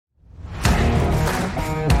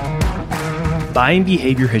Buying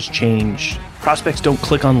behavior has changed. Prospects don't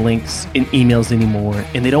click on links in emails anymore,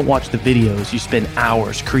 and they don't watch the videos you spend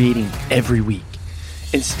hours creating every week.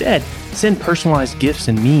 Instead, send personalized gifts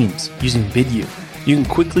and memes using Vidyou. You can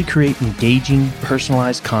quickly create engaging,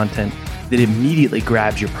 personalized content that immediately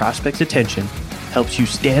grabs your prospect's attention, helps you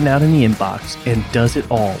stand out in the inbox, and does it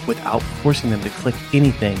all without forcing them to click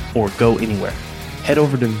anything or go anywhere. Head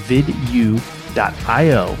over to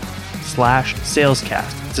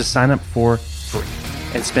vidyou.io/salescast to sign up for free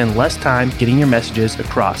and spend less time getting your messages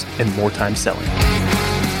across and more time selling.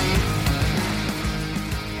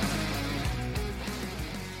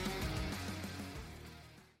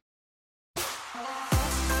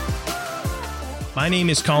 My name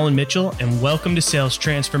is Colin Mitchell, and welcome to Sales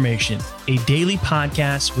Transformation, a daily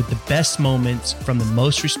podcast with the best moments from the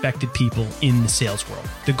most respected people in the sales world.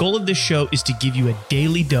 The goal of this show is to give you a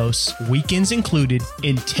daily dose, weekends included,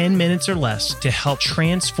 in 10 minutes or less to help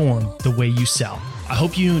transform the way you sell. I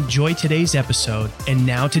hope you enjoy today's episode, and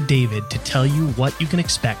now to David to tell you what you can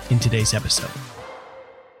expect in today's episode.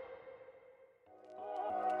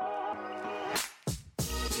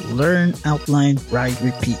 Learn, outline, write,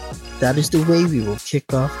 repeat. That is the way we will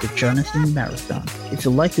kick off the Jonathan Marathon. If you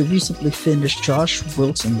like the recently finished Josh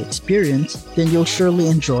Wilson experience, then you'll surely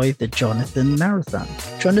enjoy the Jonathan Marathon.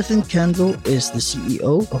 Jonathan Kendall is the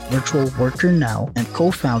CEO of Virtual Worker Now and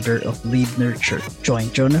co-founder of Lead Nurture.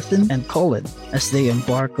 Join Jonathan and Colin as they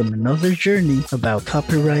embark on another journey about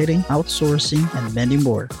copywriting, outsourcing, and many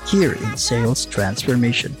more here in Sales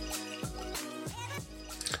Transformation.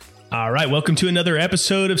 All right, welcome to another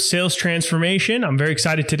episode of Sales Transformation. I'm very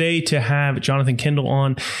excited today to have Jonathan Kendall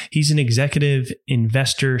on. He's an executive,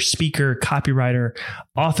 investor, speaker, copywriter,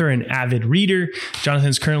 author, and avid reader.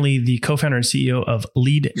 Jonathan's currently the co-founder and CEO of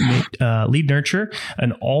Lead Nurture,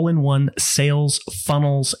 an all-in-one sales,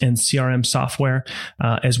 funnels, and CRM software,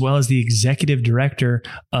 as well as the executive director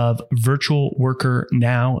of Virtual Worker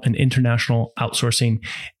Now, an international outsourcing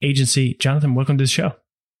agency. Jonathan, welcome to the show.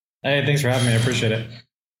 Hey, thanks for having me. I appreciate it.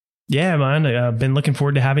 Yeah, man. I've been looking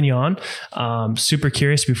forward to having you on. Super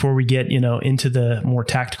curious before we get, into the more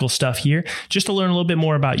tactical stuff here, just to learn a little bit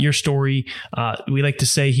more about your story. We like to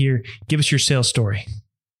say here, give us your sales story.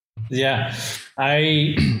 Yeah.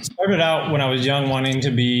 I started out when I was young wanting to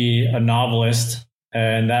be a novelist,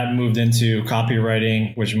 and that moved into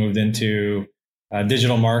copywriting, which moved into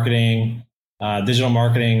digital marketing,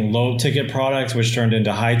 low ticket products, which turned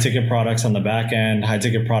into high ticket products on the back end. High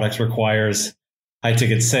ticket products requires high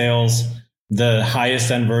ticket sales. The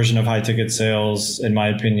highest end version of high ticket sales, in my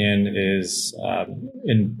opinion, is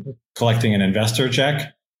in collecting an investor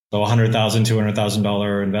check. So $100,000,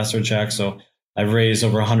 $200,000 investor check. So I've raised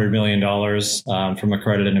over $100 million from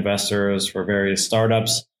accredited investors for various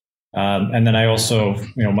startups. And then I also,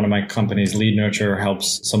 one of my companies, Lead Nurture,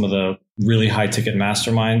 helps some of the really high ticket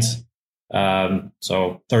masterminds.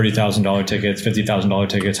 So $30,000 tickets, $50,000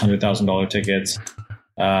 tickets, $100,000 tickets.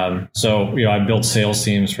 I built sales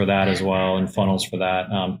teams for that as well and funnels for that.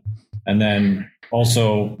 And then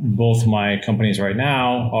also both my companies right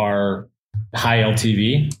now are high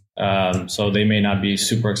LTV. So they may not be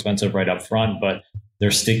super expensive right up front, but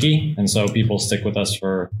they're sticky. And so people stick with us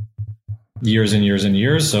for years and years and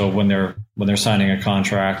years. So when they're signing a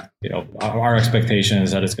contract, our expectation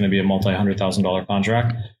is that it's going to be a multi-$100,000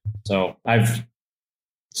 contract. So I've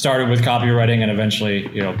started with copywriting, and eventually,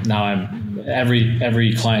 now I'm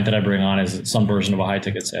every client that I bring on is some version of a high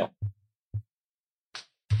ticket sale.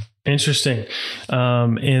 Interesting.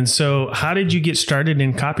 And so how did you get started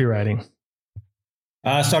in copywriting?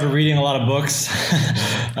 I started reading a lot of books.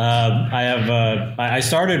 I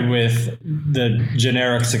started with the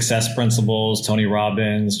generic success principles, Tony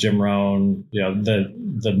Robbins, Jim Rohn,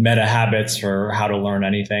 the meta habits for how to learn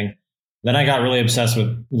anything. Then I got really obsessed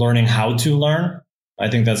with learning how to learn. I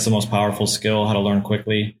think that's the most powerful skill, how to learn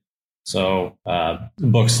quickly. So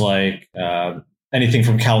books like anything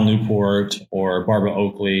from Cal Newport or Barbara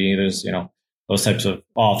Oakley, there's, those types of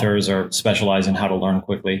authors are specialized in how to learn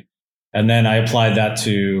quickly. And then I applied that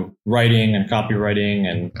to writing and copywriting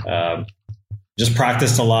and just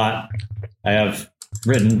practiced a lot. I have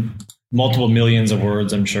written multiple millions of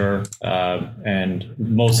words, I'm sure, and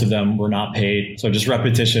most of them were not paid. So just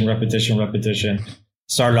repetition.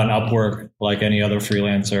 Started on Upwork like any other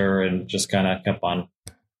freelancer and just kind of kept on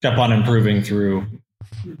improving through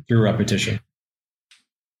repetition.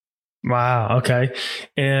 Wow. Okay.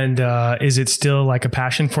 And is it still like a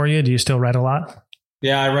passion for you? Do you still write a lot?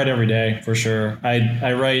 Yeah, I write every day for sure.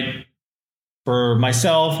 I write for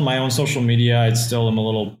myself, my own social media. I still am a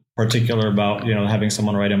little particular about, having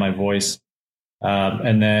someone write in my voice.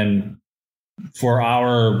 And then for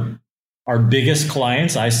our our biggest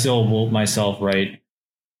clients, I still will myself write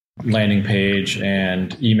landing page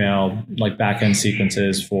and email like backend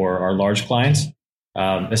sequences for our large clients.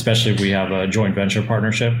 Especially if we have a joint venture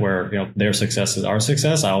partnership where their success is our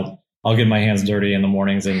success. I'll get my hands dirty in the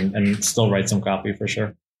mornings and still write some copy for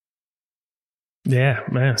sure. Yeah,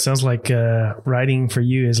 man. Sounds like writing for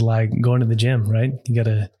you is like going to the gym, right? You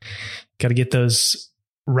gotta get those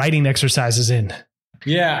writing exercises in.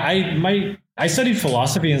 Yeah, I studied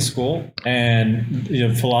philosophy in school,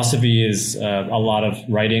 and philosophy is a lot of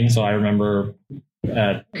writing. So I remember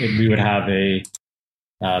we would have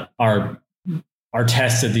our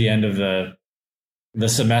test at the end of the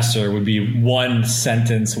semester would be one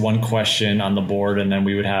sentence, one question on the board, and then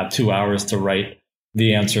we would have 2 hours to write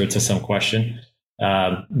the answer to some question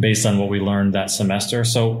based on what we learned that semester.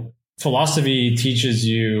 So philosophy teaches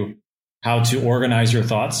you how to organize your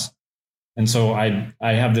thoughts. And so I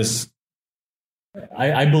have this,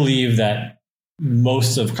 I believe that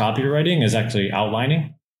most of copywriting is actually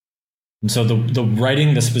outlining. And so the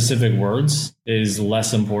writing the specific words is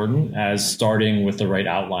less important as starting with the right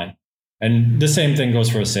outline. And the same thing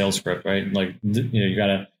goes for a sales script, right? Like, you got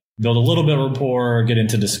to build a little bit of rapport, get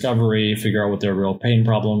into discovery, figure out what their real pain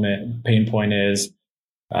point is,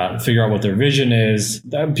 figure out what their vision is.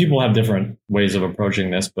 People have different ways of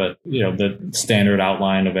approaching this, but the standard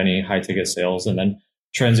outline of any high ticket sales, and then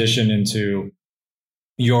transition into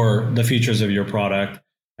the features of your product,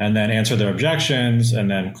 and then answer their objections,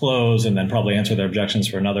 and then close, and then probably answer their objections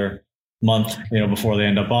for another month, before they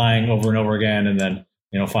end up buying over and over again, and then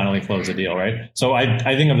finally close the deal, right? So I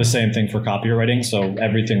think of the same thing for copywriting. So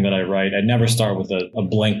everything that I write, I never start with a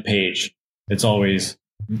blank page. It's always,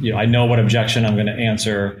 I know what objection I'm going to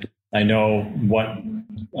answer. I know what,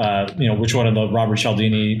 which one of the Robert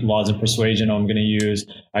Cialdini laws of persuasion I'm going to use.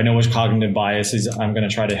 I know which cognitive biases I'm going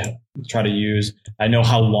to try to use. I know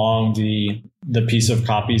how long the piece of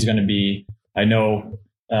copy is going to be. I know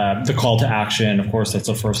the call to action. Of course, that's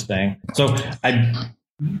the first thing. So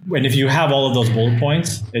and if you have all of those bullet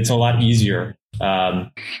points, it's a lot easier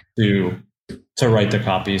to write the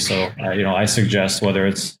copy. So I suggest, whether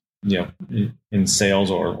it's in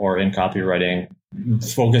sales or in copywriting,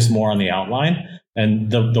 focus more on the outline,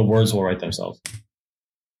 and the words will write themselves.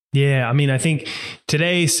 Yeah. I mean, I think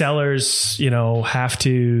today sellers, have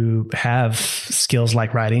to have skills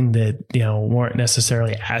like writing that, weren't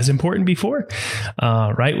necessarily as important before,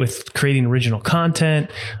 right? With creating original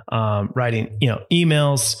content, writing,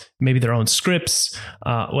 emails, maybe their own scripts,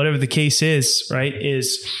 whatever the case is, right?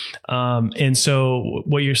 And so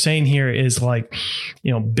what you're saying here is like,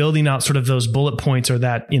 building out sort of those bullet points, or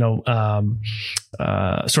that,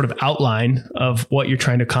 sort of outline of what you're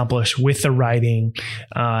trying to accomplish with the writing,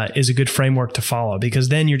 is a good framework to follow, because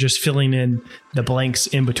then you're just filling in the blanks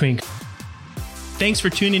in between. Thanks for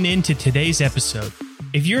tuning in to today's episode.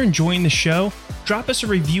 If you're enjoying the show, drop us a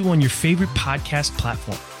review on your favorite podcast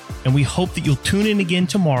platform. And we hope that you'll tune in again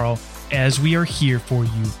tomorrow, as we are here for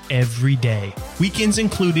you every day, weekends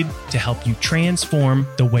included, to help you transform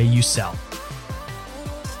the way you sell.